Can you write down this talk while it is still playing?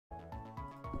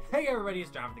Hey everybody, it's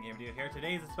John from the GamerDuo here.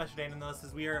 Today is a special day nonetheless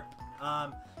as we are,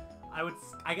 I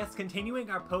guess continuing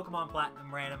our Pokemon Platinum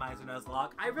Randomizer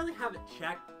Nuzlocke. I really haven't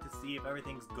checked to see if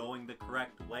everything's going the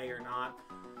correct way or not.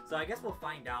 So I guess we'll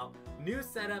find out. New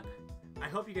setup. I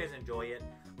hope you guys enjoy it.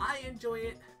 I enjoy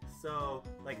it. So,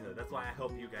 like I said, that's why I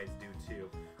hope you guys do too.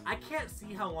 I can't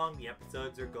see how long the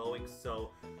episodes are going,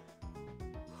 so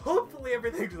hopefully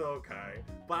everything's okay.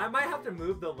 But I might have to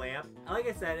move the lamp. Like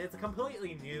I said, it's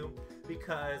completely new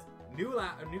because a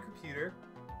new computer,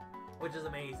 which is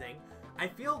amazing. I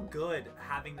feel good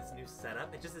having this new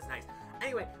setup. It just is nice.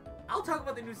 Anyway, I'll talk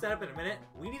about the new setup in a minute.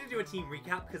 We need to do a team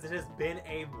recap because it has been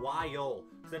a while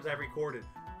since I've recorded.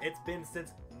 It's been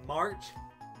since March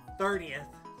 30th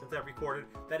since I've recorded.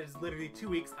 That is literally 2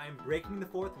 weeks. I'm breaking the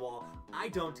fourth wall. I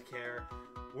don't care.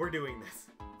 We're doing this.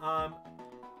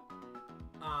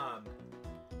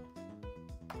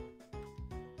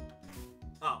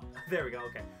 Oh, there we go,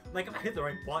 okay. Like, if I hit the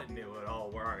right button, it would all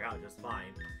work out just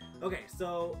fine. Okay,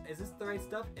 so, is this the right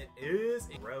stuff? It is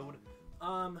a road.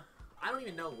 I don't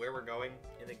even know where we're going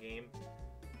in the game.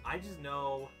 I just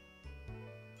know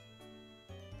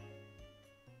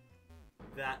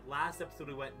that last episode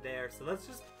we went there, so let's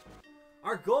just...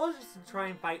 Our goal is just to try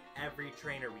and fight every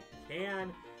trainer we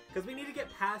can, because we need to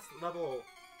get past level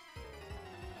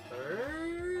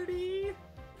 30?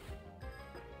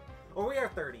 Oh, we are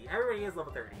 30. Everybody is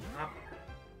level 30.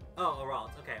 Oh,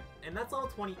 Ralts. Okay. And that's level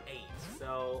 28.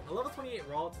 So, a level 28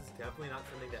 Ralts is definitely not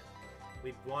something that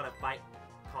we'd want to fight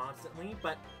constantly.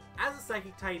 But as a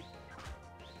Psychic type,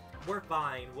 we're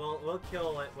fine. We'll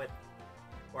kill it with...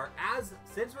 Or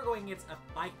since we're going against a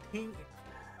fighting...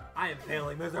 I am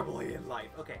failing miserably in life.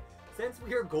 Okay. Since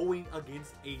we are going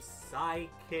against a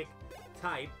Psychic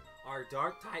type, our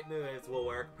Dark type moves will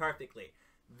work perfectly.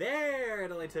 There!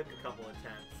 It only took a couple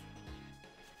attempts.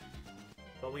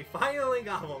 But we finally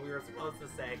got what we were supposed to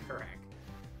say correct.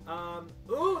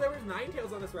 Ooh, there was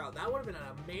Ninetales on this route. That would have been an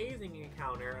amazing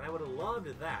encounter, and I would have loved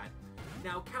that.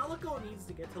 Now, Calico needs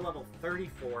to get to level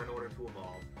 34 in order to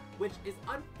evolve, which is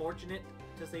unfortunate,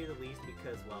 to say the least,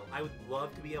 because, well, I would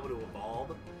love to be able to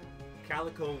evolve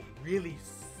Calico really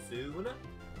soon,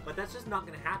 but that's just not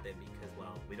going to happen because,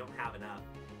 well, we don't have enough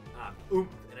oomph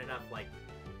and enough, like,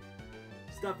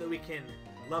 stuff that we can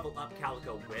level up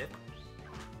Calico with.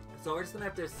 So we're just gonna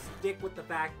have to stick with the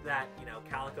fact that, you know,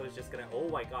 Calico is just gonna... Oh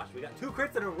my gosh, we got 2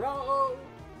 crits in a row!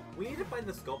 We need to find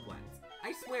the scope lens.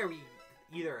 I swear we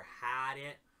either had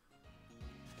it,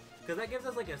 because that gives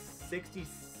us like a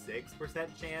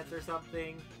 66% chance or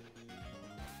something.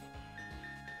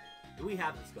 Do we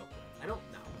have the scope lens? I don't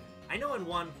know. I know in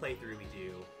one playthrough we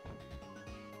do.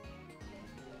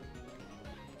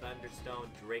 Thunderstone,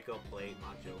 Draco Plate,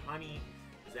 Macho Honey,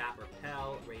 Zap,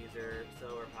 Repel, Razor,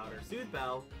 Solar Powder, Soothe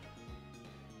Bell.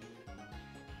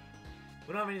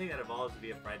 We don't have anything that evolves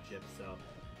via friendship, so...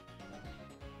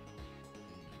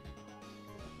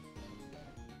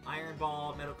 Iron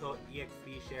Ball, Metal Coat,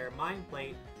 EXP Share, Mind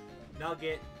Plate,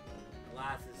 Nugget,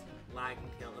 Glasses, Lagging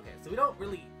Tail. Okay, so we don't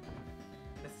really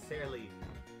necessarily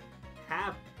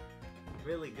have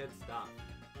really good stuff.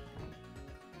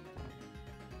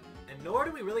 And nor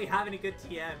do we really have any good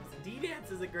TMs.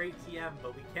 D-Dance is a great TM,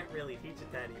 but we can't really teach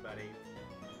it to anybody.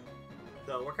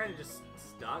 So we're kind of just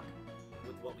stuck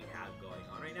with what we have going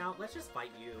on right now. Let's just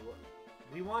fight you.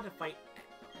 We want to fight...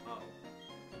 Oh.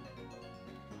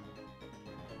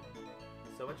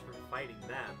 So much for fighting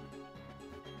them.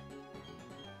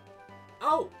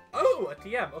 Oh! Oh! A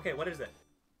TM! Okay, what is it?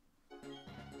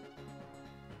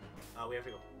 We have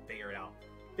to go figure it out.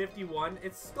 51.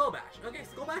 It's Skull Bash. Okay,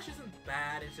 Skull Bash isn't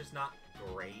bad. It's just not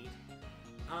great.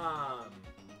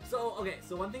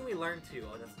 So one thing we learned too...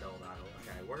 Oh, that's double battle.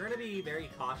 Okay, we're going to be very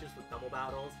cautious with double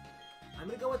battles. I'm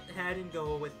going to go ahead and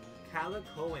go with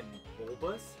Calico and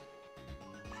Bulbous.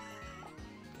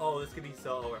 Oh, this could be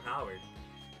so overpowered.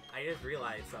 I just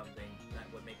realized something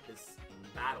that would make this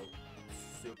battle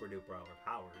super duper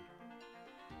overpowered.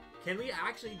 Can we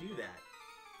actually do that?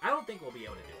 I don't think we'll be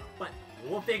able to do it, but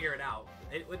we'll figure it out.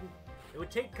 It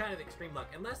would take kind of extreme luck,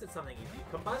 unless it's something easy.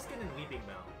 Combuskin and Weeping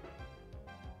Bell.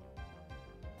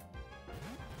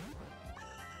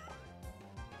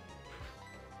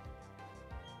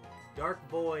 Dark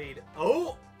Void.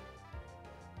 Oh!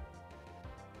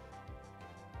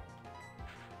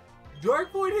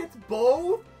 Dark Void hits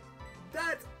both?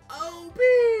 That's OP!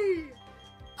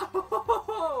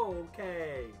 Oh,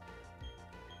 okay.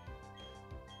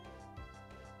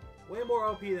 Way more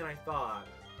OP than I thought.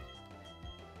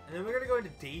 And then we're gonna go into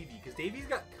Davy, because Davy's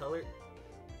got color.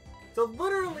 So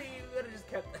literally, we could have just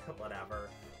kept... Whatever.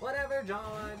 Whatever,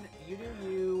 John. You do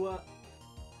you.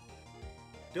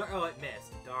 Oh, it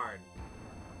missed. Darn.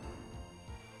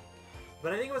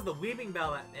 But I think it was the Weeping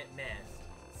Bell that it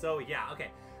missed. So yeah,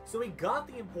 okay. So we got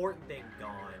the important thing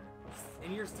gone.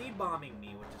 And you're seed bombing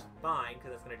me, which is fine,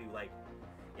 because it's going to do, like...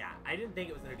 Yeah, I didn't think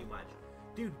it was going to do much.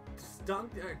 Dude,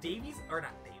 Davies, or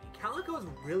not Davy, Calico is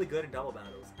really good in double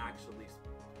battles, actually.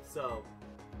 So...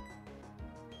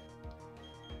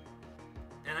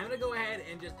 And I'm going to go ahead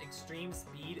and just extreme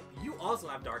speed. You also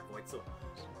have Dark Void, so...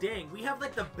 Dang, we have,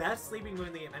 like, the best sleeping move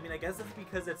in the game. I mean, I guess it's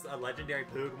because it's a legendary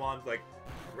Pokemon's, like,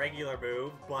 regular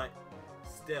move, but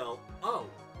still. Oh!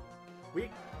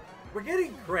 We're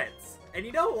getting crits. And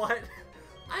you know what?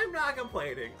 I'm not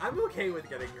complaining. I'm okay with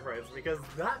getting crits because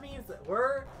that means that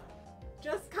we're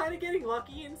just kind of getting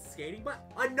lucky and skating. But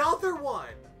another one!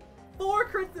 4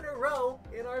 crits in a row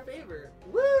in our favor.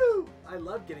 Woo! I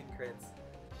love getting crits.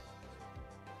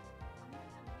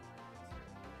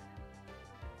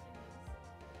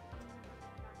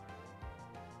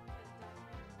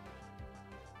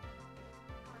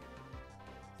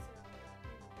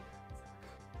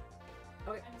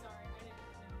 Okay. I'm sorry, I didn't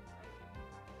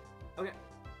know. Okay.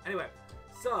 Anyway,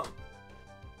 so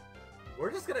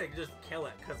we're just gonna kill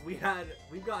it because we've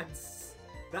gotten.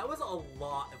 That was a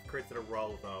lot of crits in a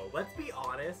row, though. Let's be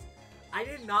honest. I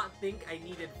did not think I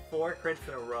needed 4 crits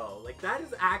in a row. Like, that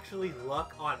is actually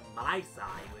luck on my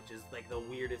side, which is like the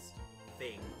weirdest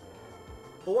thing.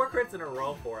 4 crits in a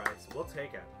row for us. We'll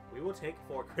take it. We will take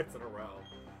 4 crits in a row.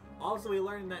 Also, we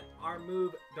learned that our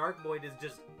move Dark Void is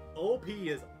just OP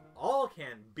as all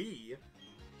can be.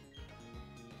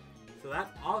 So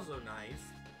that's also nice.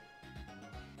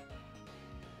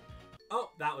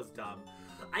 Oh, that was dumb.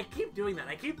 I keep doing that.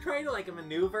 I keep trying to, like,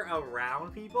 maneuver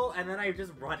around people, and then I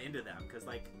just run into them. Because,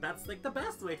 like, that's, like, the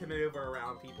best way to maneuver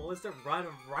around people is to run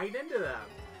right into them.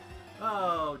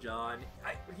 Oh, John.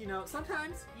 You know,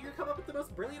 sometimes you come up with the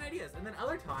most brilliant ideas, and then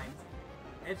other times,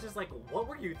 it's just like, what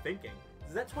were you thinking?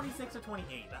 Is that 26 or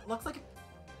 28? That looks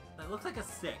like a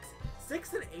 6.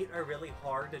 6 and 8 are really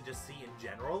hard to just see in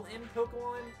general in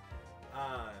Pokemon.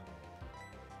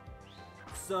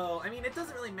 So, I mean, it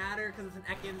doesn't really matter because it's an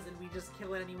Ekans and we just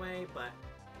kill it anyway, but...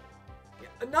 Yeah.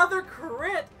 Another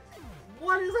crit!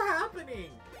 What is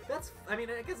happening? That's... I mean,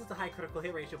 I guess it's a high critical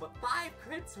hit ratio, but 5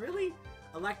 crits? Really?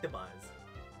 Electabuzz.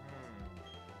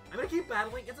 I'm gonna keep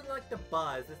battling. It's an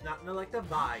Electabuzz. It's not an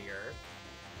Electivire.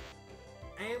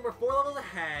 And we're 4 levels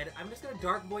ahead. I'm just gonna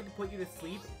Dark Void to put you to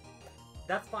sleep.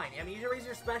 That's fine. I mean, you raise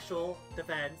your special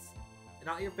defense,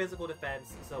 not your physical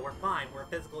defense, so we're fine. We're a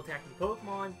physical attacking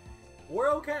Pokemon.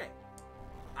 We're okay.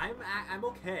 I'm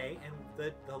okay,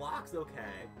 and the lock's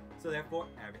okay, so therefore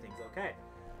everything's okay.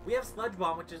 We have Sludge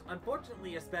Bomb, which is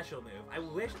unfortunately a special move. I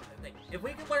wish, like, if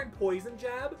we could learn Poison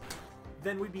Jab,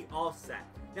 then we'd be all set.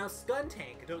 Now,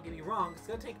 Skuntank, don't get me wrong,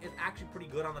 Skuntank is actually pretty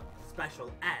good on the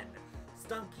special end.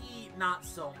 Stunky, not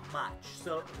so much.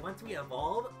 So once we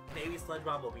evolve, maybe Sludge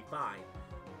Bomb will be fine.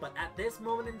 But at this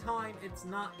moment in time, it's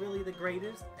not really the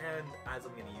greatest, and as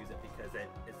I'm going to use it because it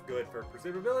is good for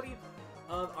preservability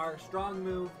of our strong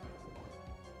move.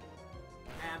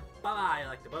 And bye-bye,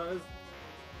 Electabuzz.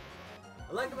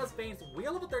 Electabuzz faints. We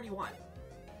are level 31,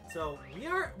 so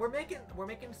we're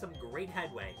making some great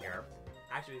headway here.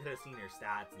 Actually, we could have seen your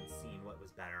stats and seen what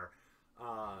was better.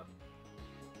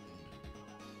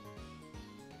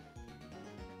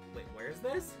 Wait, where's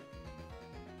this?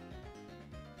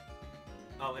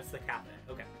 Oh, it's the cafe.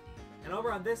 Okay. And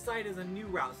over on this side is a new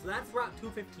route. So that's Route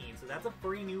 215. So that's a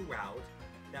free new route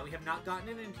that we have not gotten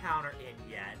an encounter in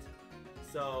yet.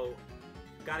 So,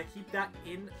 gotta keep that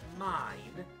in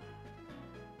mind.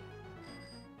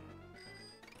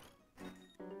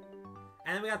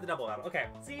 And then we got the double battle. Okay,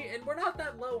 see, and we're not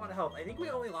that low on health. I think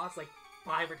we only lost like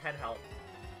 5 or 10 health.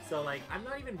 So, like, I'm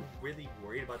not even really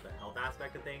worried about the health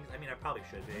aspect of things. I mean, I probably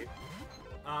should be.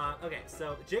 Okay,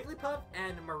 so Jigglypuff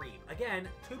and Mareep. Again,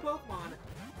 2 Pokemon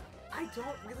I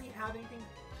don't really have anything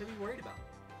to be worried about.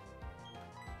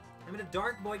 I'm gonna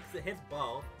Dark Void because it hits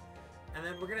both. And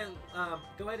then we're gonna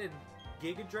go ahead and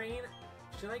Giga Drain.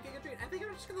 Should I Giga Drain? I think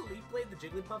I'm just gonna Leaf Blade the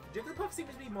Jigglypuff. Jigglypuff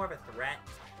seems to be more of a threat.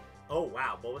 Oh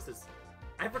wow, Bulbous is...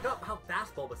 I forgot how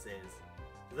fast Bulbous is.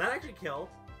 Does that actually kill?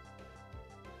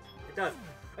 It does.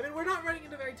 I mean, we're not running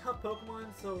into very tough Pokemon,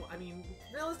 so, I mean,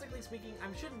 realistically speaking,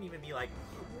 I shouldn't even be like,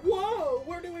 whoa,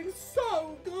 we're doing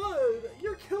so good!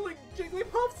 You're killing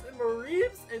Jigglypuffs and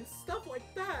Mareeps and stuff like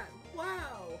that!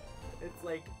 Wow! It's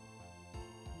like,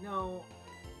 no,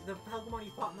 the Pokemon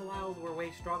you fought in the wild were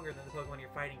way stronger than the Pokemon you're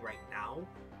fighting right now.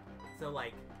 So,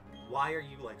 like, why are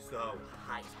you, like, so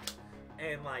hyped?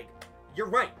 And, like, you're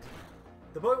right!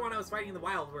 The Pokemon I was fighting in the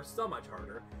wild were so much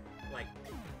harder. Like,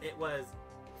 it was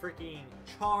freaking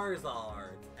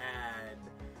Charizards and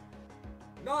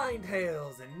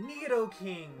Ninetales and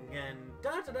Nidoking and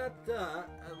da-da-da-da,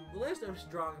 a list of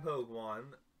strong Pokemon.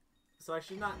 So I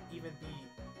should not even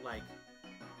be, like,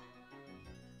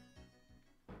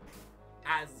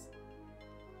 as,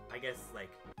 I guess, like,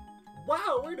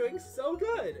 wow, we're doing so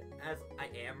good as I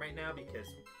am right now, because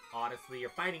honestly,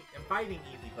 I'm fighting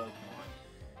easy Pokemon.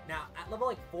 Now, at level,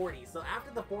 like, 40, so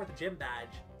after the 4th gym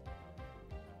badge,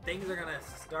 things are gonna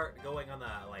start going on the,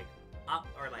 like, up,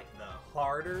 or, like, the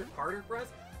harder for us,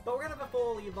 but we're gonna have a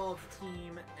fully evolved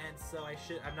team, and so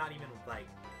I'm not even, like,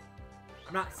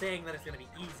 I'm not saying that it's gonna be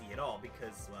easy at all,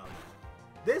 because, well,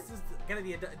 this is gonna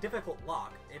be a difficult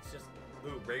lock. It's just,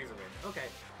 ooh, Razor Wind. Okay,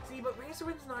 see, but Razor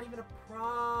Wind's not even a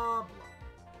problem.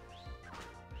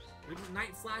 We just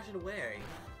Night Slash it away,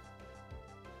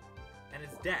 and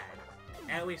it's dead,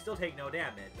 and we still take no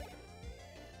damage.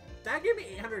 That gave me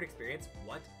 800 experience.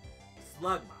 What?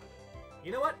 Slugma.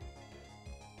 You know what?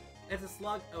 It's a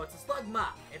slug. Oh, it's a Slugma.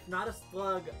 It's not a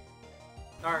slug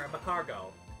or a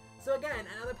Macargo. So again,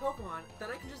 another Pokemon that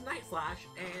I can just Night Slash,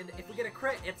 and if we get a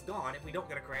crit, it's gone. If we don't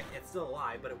get a crit, it's still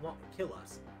alive, but it won't kill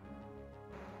us.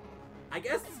 I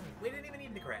guess we didn't even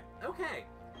need the crit. Okay.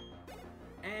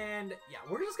 And yeah,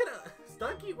 we're just gonna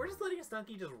Stunky. We're just letting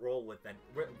Stunky just roll with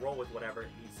whatever it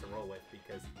needs to roll with,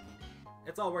 because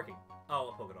it's all working. Oh,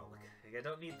 a Pokédoll. I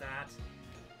don't need that.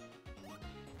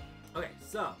 Okay,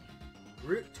 so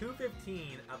Route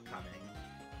 215 upcoming.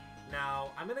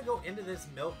 Now I'm gonna go into this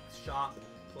milk shop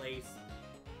place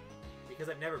because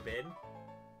I've never been.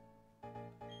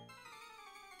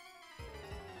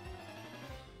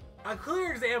 A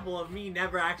clear example of me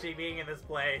never actually being in this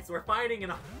place. We're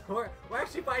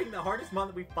actually fighting the hardest mon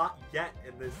that we fought yet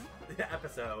in this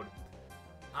episode.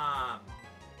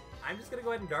 I'm just gonna go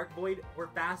ahead and Dark Void. We're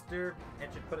faster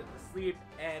and should put it to sleep,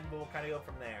 and we'll kind of go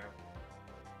from there.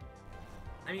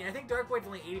 I mean, I think Dark Void's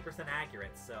only 80%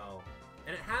 accurate, so,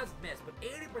 and it has missed, but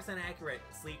 80% accurate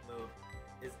sleep move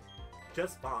is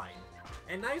just fine.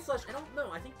 And Night Slash, I don't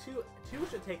know. I think two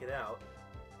should take it out.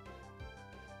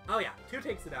 Oh yeah, 2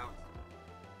 takes it out.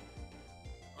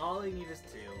 All they need is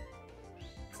 2.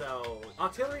 So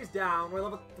Octillery's down.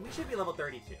 We should be level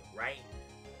 32, right?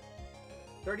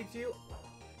 32.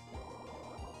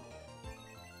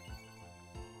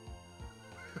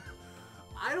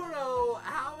 I don't know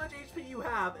how much HP you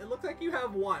have. It looks like you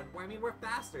have 1. I mean, we're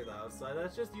faster though, so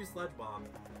let's just use Sludge Bomb.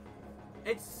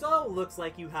 It so looks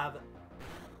like you have.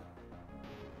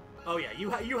 Oh yeah, you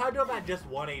had to have had just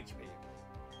 1 HP.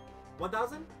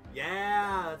 1,000?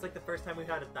 Yeah, it's like the first time we've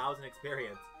had 1,000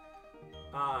 experience.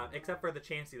 Except for the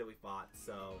Chansey that we fought,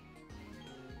 so.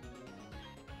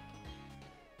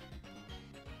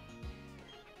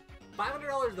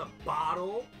 $500 a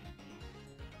bottle?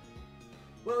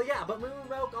 Well, yeah, but Moo Moo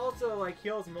Milk also, like,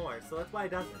 heals more, so that's why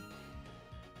it doesn't.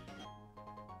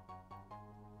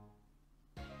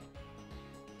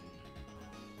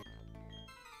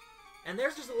 And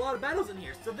there's just a lot of battles in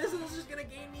here, so this is just gonna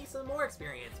gain me some more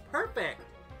experience. Perfect!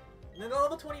 And then they're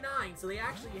level 29, so they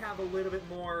actually have a little bit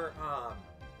more,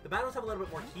 the battles have a little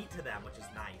bit more heat to them, which is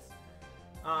nice.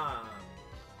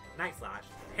 Night Slash.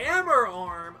 Hammer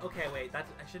Arm! Okay, wait, I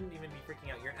shouldn't even be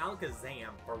freaking out. You're an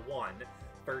Alakazam, for 1.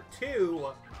 For 2,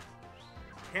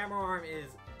 Hammer Arm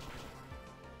is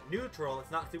neutral, it's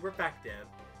not super effective.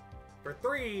 For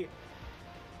 3,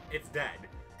 it's dead.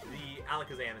 The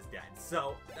Alakazam is dead.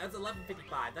 So, that's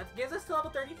 1155. That gives us to level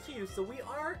 32, so we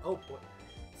are... Oh, boy.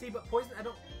 See, but Poison, I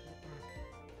don't...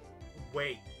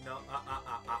 Wait, no,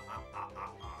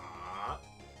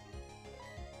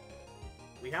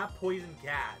 We have Poison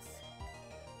Gas.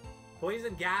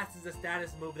 Poison Gas is a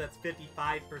status move that's 55%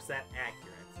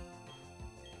 accurate.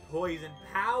 Poison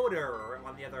Powder,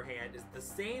 on the other hand, is the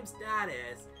same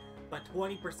status, but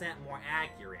 20% more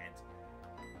accurate.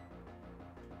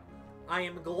 I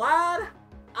am glad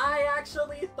I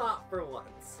actually thought for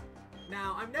once.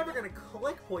 Now, I'm never gonna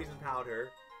click Poison Powder,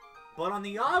 but on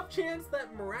the off chance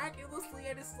that miraculously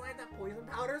I decide that Poison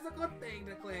Powder is a good thing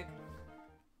to click,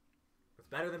 it's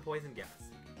better than Poison Gas.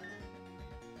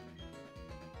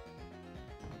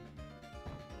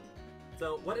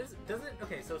 So, what is,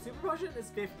 okay, so Super Potion is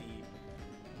 50.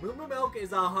 Moo Moo Milk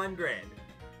is 100.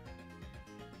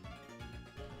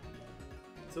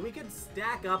 So we could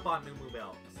stack up on Moo Moo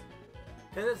Milks.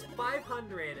 Because it's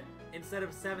 500 instead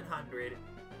of 700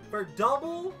 for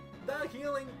double the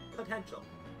healing potential.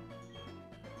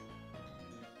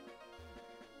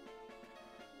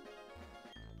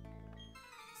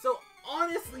 So,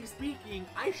 honestly speaking,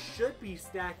 I should be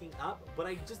stacking up, but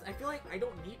I feel like I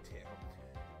don't need to.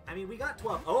 I mean, we got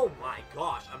 12. Oh my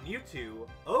gosh, a Mewtwo.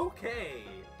 Okay.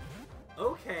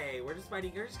 Okay, we're just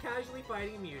casually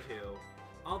fighting a Mewtwo.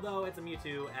 Although it's a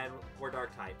Mewtwo and we're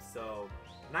dark types, so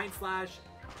Night Slash,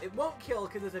 it won't kill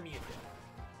because it's a Mewtwo.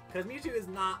 Because Mewtwo is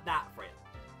not that frail.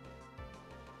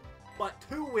 But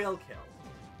 2 will kill.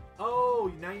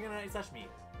 Oh, now you're gonna Night Slash me.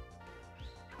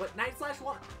 But Night Slash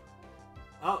 1.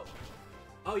 Oh.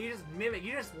 Oh, you just mimic.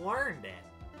 You just learned it.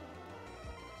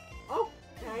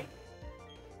 Okay.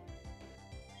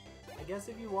 I guess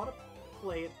if you want to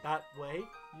play it that way,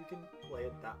 you can play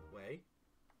it that way.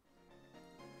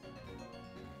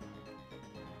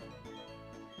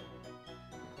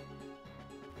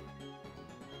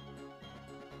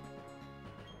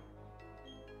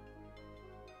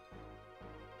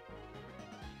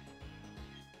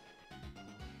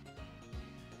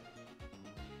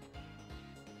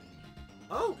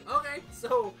 Oh, okay,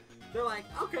 so they're like,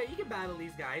 okay, you can battle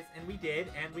these guys, and we did,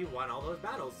 and we won all those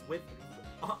battles with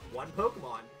one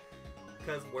Pokemon,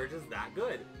 because we're just that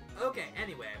good. Okay,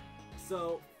 anyway,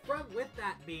 so with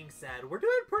that being said, we're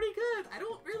doing pretty good. I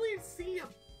don't really see an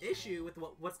issue with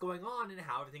what's going on and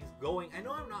how everything's going. I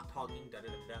know I'm not talking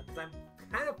da-da-da-da, because I'm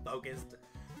kind of focused,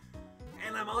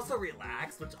 and I'm also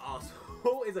relaxed, which also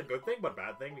is a good thing, but a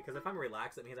bad thing, because if I'm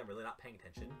relaxed, that means I'm really not paying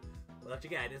attention. Which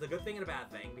again is a good thing and a bad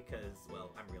thing because,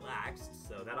 well, I'm relaxed,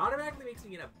 so that automatically makes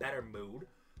me in a better mood.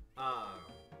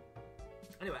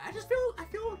 Anyway, I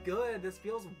feel good. This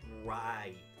feels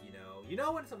right, you know. You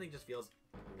know when something just feels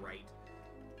right,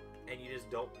 and you just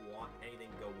don't want anything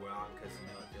to go wrong because you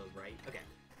know it feels right. Okay.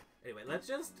 Anyway, let's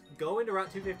just go into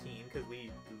Route 215 because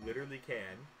we literally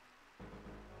can.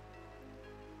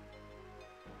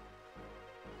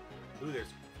 Ooh,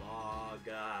 there's fog.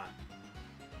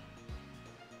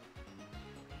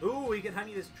 Ooh, we could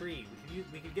honey this tree.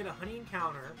 We could get a honey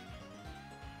encounter.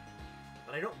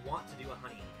 But I don't want to do a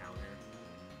honey encounter.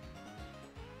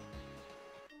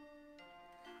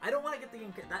 I don't want to get the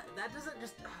that doesn't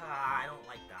just I don't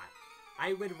like that.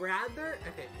 I would rather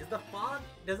okay, is the fog,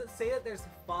 does it say that there's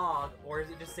fog or is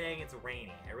it just saying it's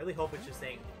raining? I really hope it's just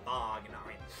saying fog and not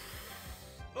rain.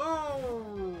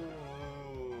 Oh,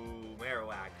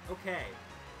 Marowak. Okay.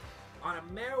 On a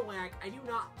Marowak, I do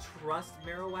not trust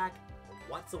Marowak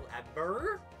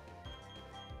whatsoever.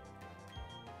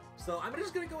 So I'm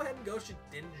just gonna go ahead and go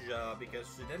Shedinja because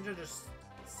Shedinja just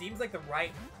seems like the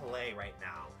right play right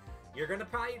now. You're gonna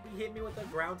probably hit me with a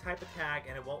ground type attack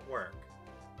and it won't work.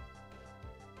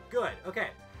 Good,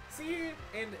 okay. See,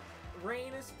 and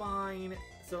rain is fine.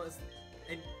 So it's,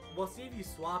 and we'll see if you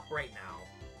swap right now.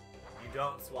 You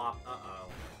don't swap, uh-oh.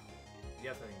 You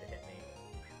have something to hit me.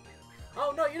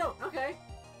 Oh, no, you don't, okay.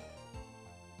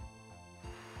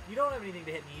 You don't have anything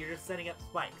to hit me, you're just setting up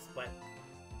spikes, but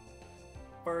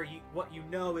for you, what you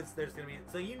know is there's gonna be,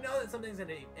 so you know that something's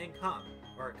gonna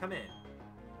come in.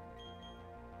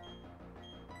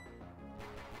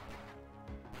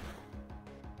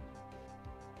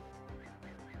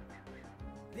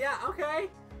 Yeah, okay.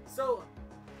 So,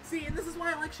 see, and this is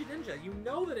why I like Shedinja. You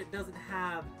know that it doesn't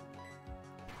have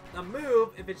a move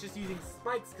if it's just using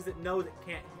spikes because it knows it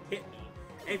can't hit me.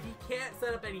 If he can't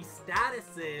set up any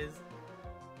statuses,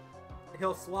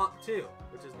 he'll swap too,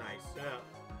 which is nice. Yeah.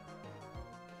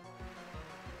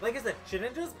 Like I said,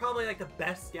 Shedinja is probably like the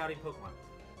best scouting Pokemon.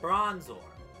 Bronzor.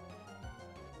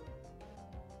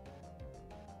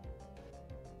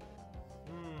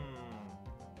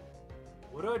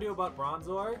 What do I do about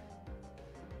Bronzor?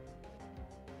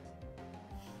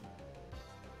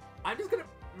 I'm just gonna...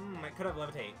 I could have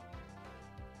Levitate.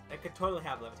 I could totally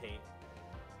have Levitate.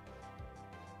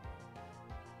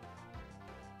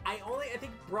 I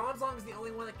think Bronzong is the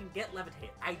only one that can get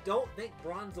Levitate. I don't think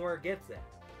Bronzor gets it.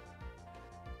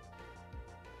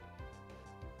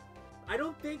 I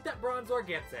don't think that Bronzor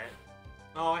gets it.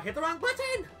 Oh, I hit the wrong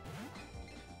button!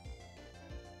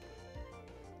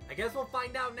 I guess we'll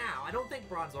find out now. I don't think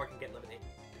Bronzor can get Levitate.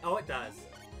 Oh, it does.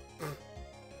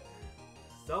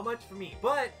 So much for me.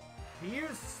 But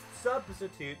here's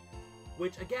Substitute,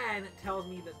 which again tells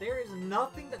me that there is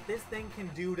nothing that this thing can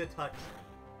do to touch me.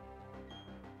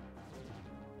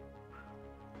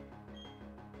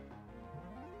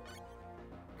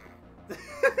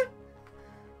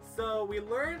 So we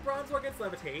learned Bronzor gets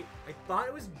Levitate. I thought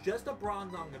it was just a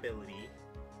Bronzong ability.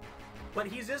 But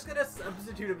he's just gonna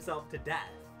substitute himself to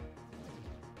death.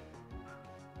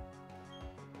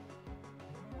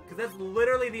 Because that's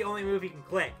literally the only move he can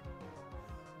click.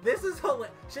 This is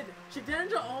hilarious.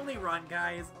 Shedinja only run,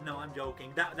 guys. No, I'm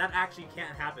joking. That actually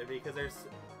can't happen because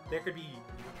there could be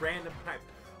random types.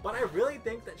 But I really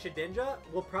think that Shedinja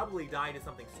will probably die to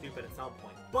something stupid at some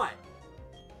point. But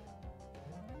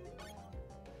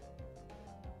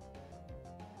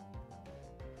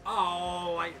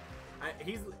oh,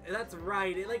 that's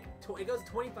right. It goes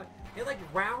 25. it like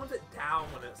rounds it down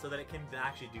so that it can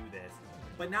actually do this.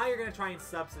 But now you're gonna try and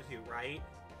substitute, right?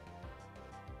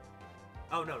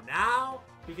 Oh no, now,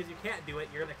 because you can't do it,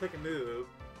 you're gonna click a move,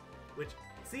 which,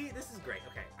 see, this is great.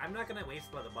 Okay, I'm not gonna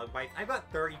waste the bug bites. I've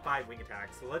got 35 wing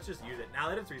attacks, so let's just use it now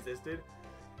that it's resisted.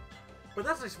 But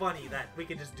that's just funny that we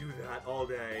can just do that all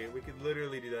day. We could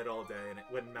literally do that all day and it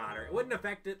wouldn't matter. It wouldn't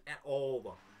affect it at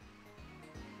all.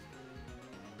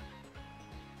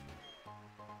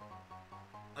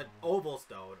 An oval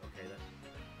stone. Okay, that,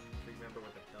 remember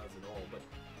what that does at all. But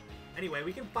anyway,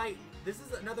 we can fight. This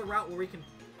is another route where we can...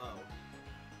 Oh.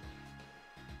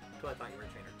 Well, I thought you were a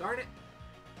trainer. Darn it!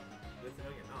 Good to know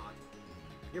you're not.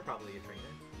 You're probably a trainer.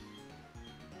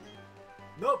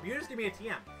 Nope, you're just gonna be a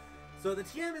TM. So the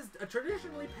TM is a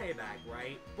traditionally payback,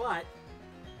 right? But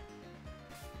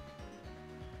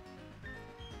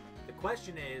the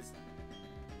question is,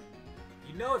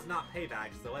 you know it's not payback,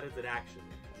 so what is it actually?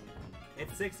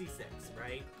 It's 66,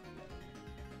 right?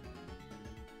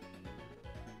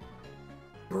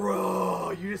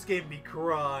 Bro, you just gave me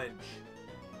crunch.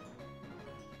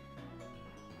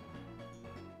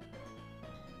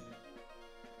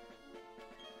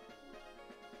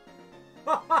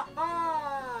 Ha ha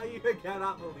ha! You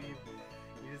cannot believe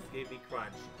you just gave me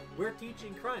crunch. We're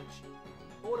teaching crunch.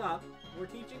 Hold up. We're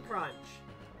teaching crunch.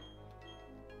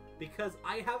 Because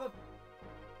I have a...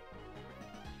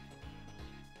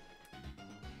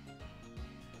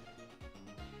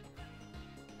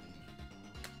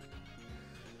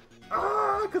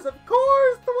 Ah, because of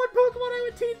course the one Pokemon I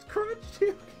would teach crunch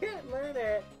to can't learn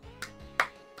it.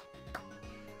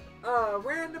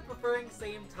 Random preferring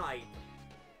same type.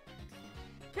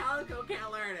 Calico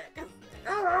can't learn it,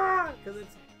 cause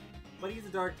it's, but he's a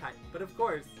dark type. But of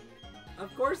course,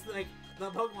 like the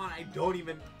Pokemon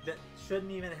that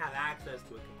shouldn't even have access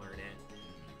to it can learn it.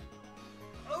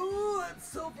 Oh, that's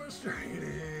so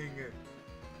frustrating.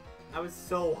 I was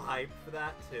so hyped for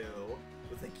that too.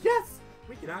 I was like, yes,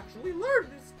 we can actually learn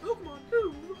this Pokemon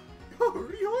move.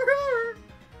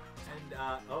 And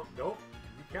oh nope,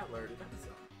 you can't learn it.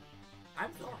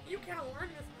 I'm sorry, you can't learn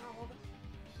this move.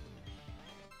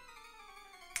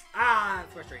 Ah,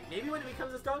 that's frustrating. Maybe when it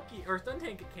becomes a stun key or stun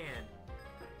tank, it can.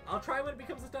 I'll try when it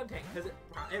becomes a stun tank, because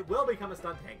it will become a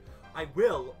stun tank. I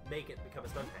will make it become a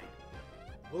stun tank.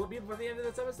 Will it be before the end of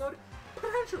this episode?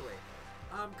 Potentially.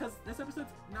 Because this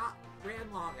episode's not ran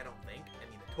long, I don't think. I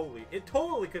mean, it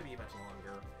totally could be much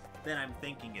longer than I'm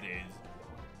thinking it is.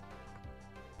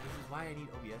 This is why I need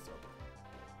OBS open.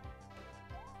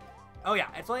 Oh yeah,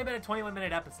 it's only been a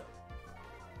 21-minute episode.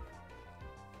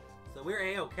 So we're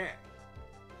A-okay.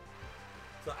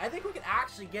 So I think we can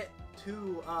actually get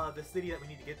to the city that we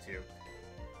need to get to.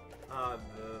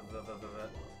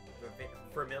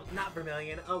 Not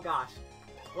Vermilion. Oh gosh.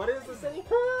 What is the city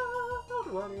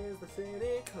called? What is the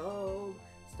city called?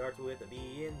 Starts with a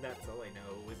V and that's all I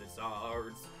know is it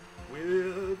starts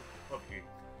with a V.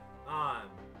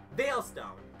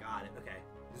 Veilstone. Got it. Okay.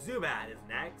 Zubat is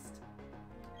next.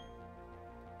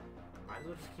 Might as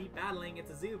well just keep battling.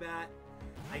 It's a Zubat.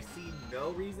 I see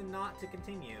no reason not to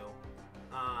continue.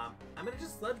 I'm gonna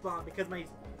just Sludge Bomb because I'm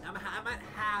at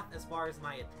half as far as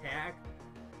my attack.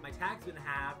 My attack's been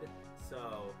halved,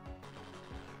 so...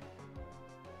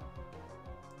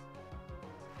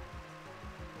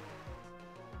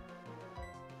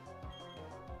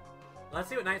 Let's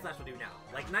see what Night Slash will do now.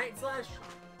 Like, Night Slash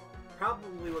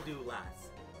probably will do less.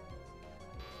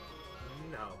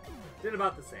 No. Did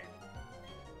about the same.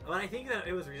 But I think that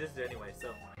it was resisted anyway,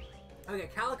 so... Okay,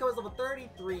 Calico is level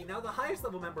 33, now the highest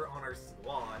level member on our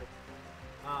squad.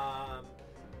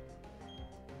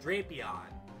 Drapion.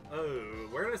 Oh,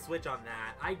 we're gonna switch on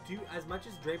that. I do, as much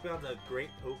as Drapion's a great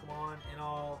Pokemon and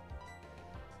all,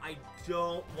 I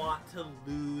don't want to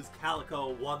lose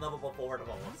Calico one level before it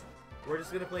evolves. We're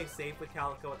just gonna play safe with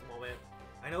Calico at the moment.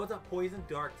 I know it's a Poison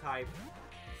Dark type,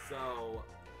 so...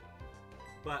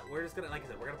 But we're just gonna, like I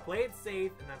said, we're gonna play it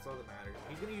safe, and that's all that matters.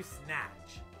 He's gonna use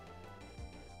Snatch.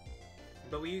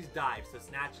 But we use Dive, so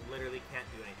Snatch literally can't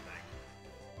do anything.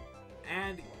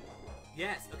 And,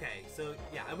 yes, okay, so,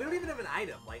 yeah, we don't even have an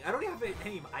item. Like, I don't even have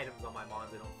any items on my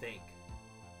Mons, I don't think.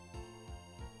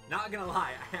 Not gonna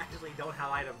lie, I actually don't have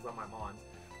items on my Mons,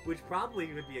 which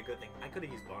probably would be a good thing. I could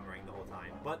have used Bone Ring the whole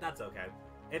time, but that's okay.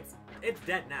 It's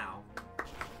dead now.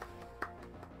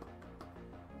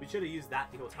 We should have used that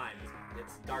the whole time.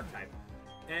 It's Dark type.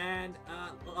 And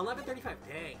 1135.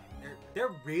 Dang,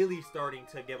 they're really starting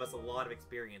to give us a lot of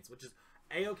experience, which is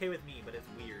a-okay with me, but it's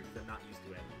weird because I'm not used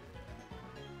to it.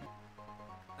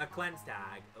 A cleanse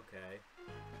tag. Okay.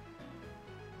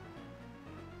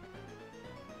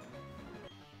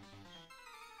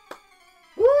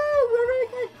 Woo! We're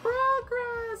making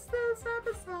progress.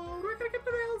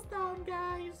 Veilstone,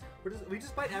 guys. We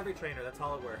just fight every trainer. That's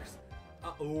how it works.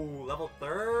 Oh, level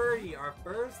 30. Our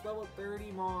first level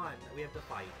 30 Mon that we have to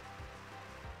fight.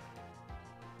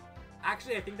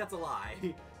 Actually, I think that's a lie.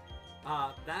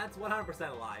 That's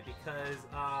 100% a lie because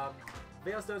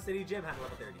Veilstone City Gym had a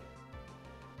level 30.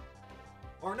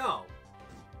 Or no.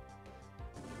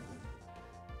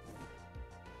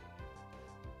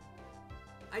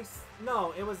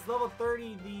 No, it was level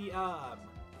 30, not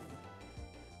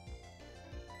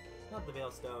the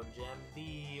Veilstone Gym,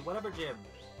 the whatever gym.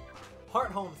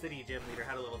 Hearthome City Gym leader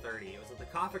had a level 30. It was the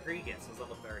Coffagregus was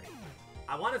level 30.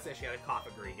 I want to say she had a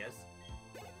Coffagregus.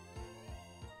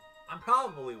 I'm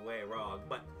probably way wrong,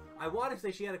 but I want to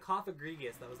say she had a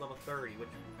Coffagregus that was level 30, which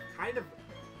kind of...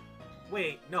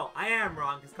 Wait, no, I am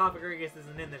wrong, because Coffagregus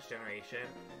isn't in this generation.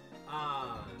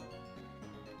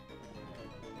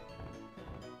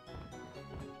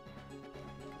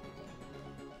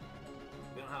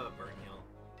 We don't have a burn heal.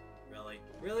 Really?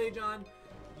 Really, John?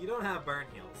 You don't have burn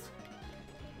heals.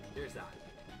 Here's that.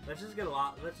 Let's just get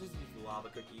let's just use the lava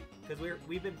cookie, because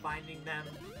we've been finding them.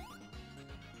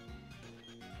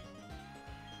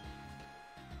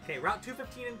 Okay, Route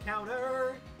 215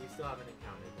 encounter! We still haven't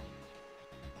encountered one.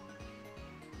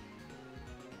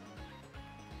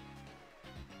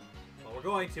 Well, we're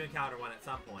going to encounter one at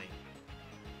some point.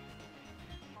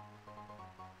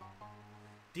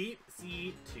 Deep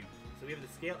Sea Tooth. So we have the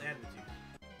scale and the tooth.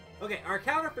 Okay, our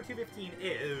counter for 215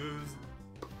 is...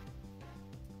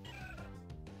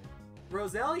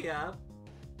 Roselia,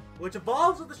 which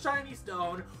evolves with the shiny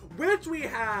stone, which we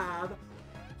have...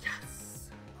 Yes!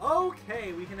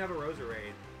 Okay, we can have a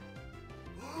Roserade.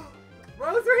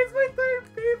 Roserade's my third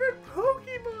favorite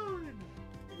Pokemon!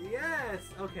 Yes!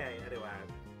 Okay, anyway.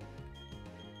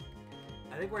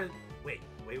 I think we're... Wait.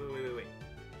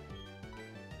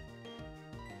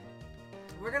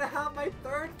 We're gonna have my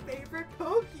third favorite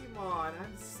Pokemon!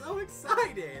 I'm so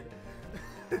excited!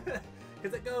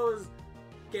 Because it goes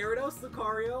Gyarados,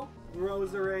 Lucario,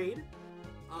 Roserade,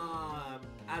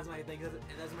 as my thing,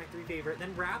 that's my three favorite.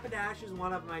 Then Rapidash is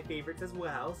one of my favorites as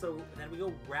well. So then we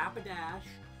go Rapidash,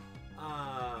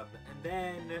 and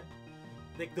then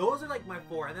like those are like my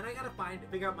four. And then I gotta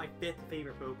figure out my fifth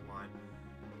favorite Pokemon.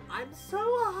 I'm so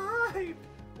hyped!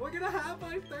 We're gonna have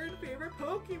my third favorite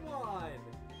Pokemon.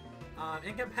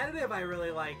 In competitive, I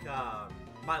really like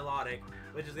Milotic,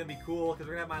 which is gonna be cool because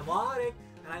we're gonna have Milotic,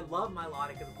 and I love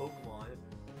Milotic as a Pokemon.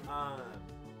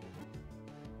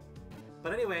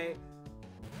 But anyway,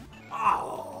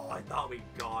 oh, I thought we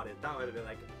got it. That would have been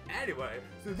like, anyway,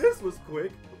 so this was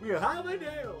quick. We have it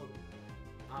nailed.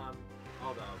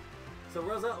 Hold on. So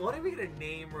what are we gonna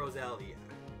name Roselia?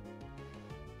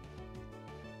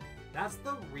 That's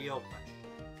the real question.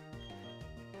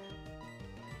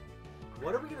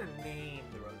 What are we gonna name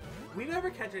the Roselia? We never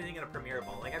catch anything in a Premier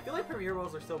Ball. Like, I feel like Premier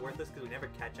Balls are so worthless because we never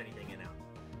catch anything in them.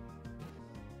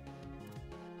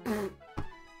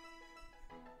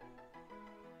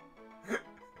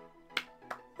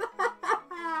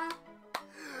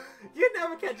 You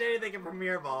never catch anything in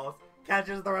Premier Balls.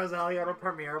 Catches the Roselia on a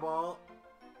Premier Ball.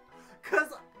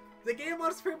 Cause the game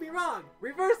wants to prove me wrong.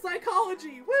 Reverse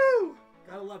psychology. Woo!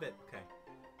 Gotta love it. Okay.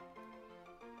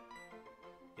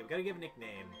 Yeah, we gotta give a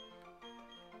nickname.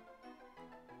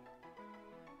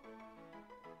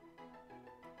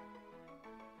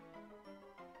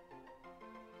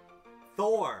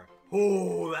 Thor.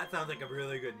 Oh, that sounds like a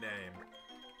really good name.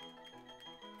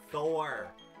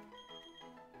 Thor.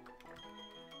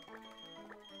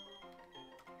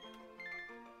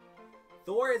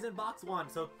 Thor is in box 1,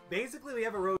 so basically we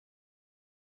have a